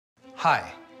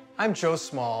Hi, I'm Joe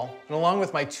Small, and along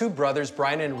with my two brothers,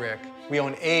 Brian and Rick, we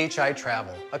own AHI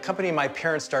Travel, a company my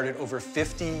parents started over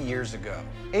 50 years ago.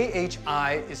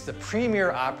 AHI is the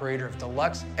premier operator of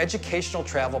deluxe educational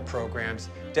travel programs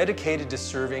dedicated to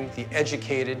serving the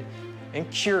educated and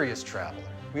curious traveler.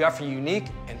 We offer unique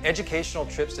and educational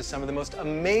trips to some of the most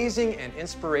amazing and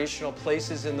inspirational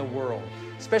places in the world,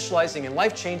 specializing in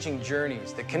life-changing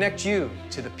journeys that connect you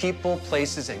to the people,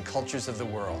 places, and cultures of the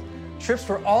world. Trips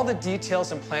where all the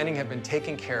details and planning have been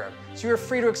taken care of, so you're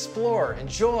free to explore,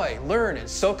 enjoy, learn, and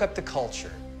soak up the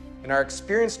culture. And our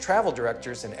experienced travel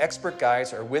directors and expert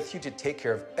guides are with you to take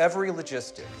care of every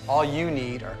logistic. All you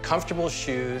need are comfortable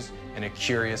shoes and a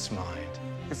curious mind.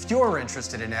 If you're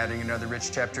interested in adding another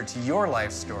rich chapter to your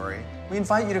life story, we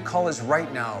invite you to call us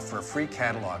right now for a free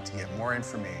catalog to get more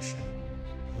information.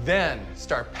 Then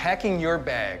start packing your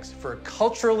bags for a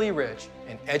culturally rich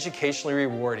and educationally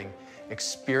rewarding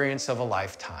experience of a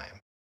lifetime.